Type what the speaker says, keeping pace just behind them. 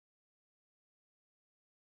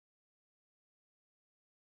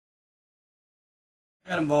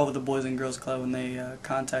Got involved with the Boys and Girls Club when they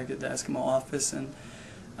contacted the Eskimo office and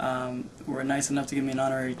were nice enough to give me an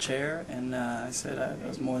honorary chair, and I said I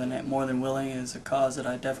was more than willing. It's a cause that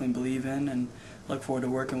I definitely believe in and look forward to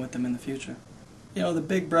working with them in the future. You know, the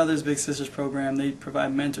Big Brothers Big Sisters program, they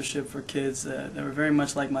provide mentorship for kids that were very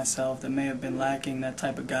much like myself, that may have been lacking that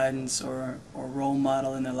type of guidance or role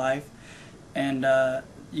model in their life. And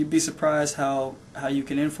you'd be surprised how you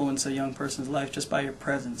can influence a young person's life just by your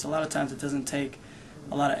presence. A lot of times it doesn't take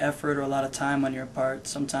a lot of effort or a lot of time on your part.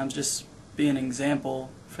 Sometimes just be an example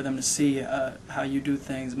for them to see how you do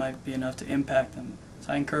things might be enough to impact them.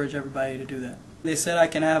 So I encourage everybody to do that. They said I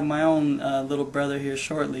can have my own little brother here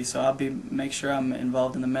shortly, so I'll make sure I'm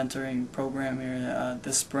involved in the mentoring program here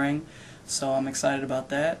this spring. So I'm excited about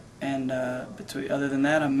that. And other than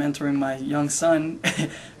that, I'm mentoring my young son.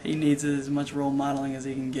 He needs as much role modeling as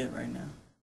he can get right now.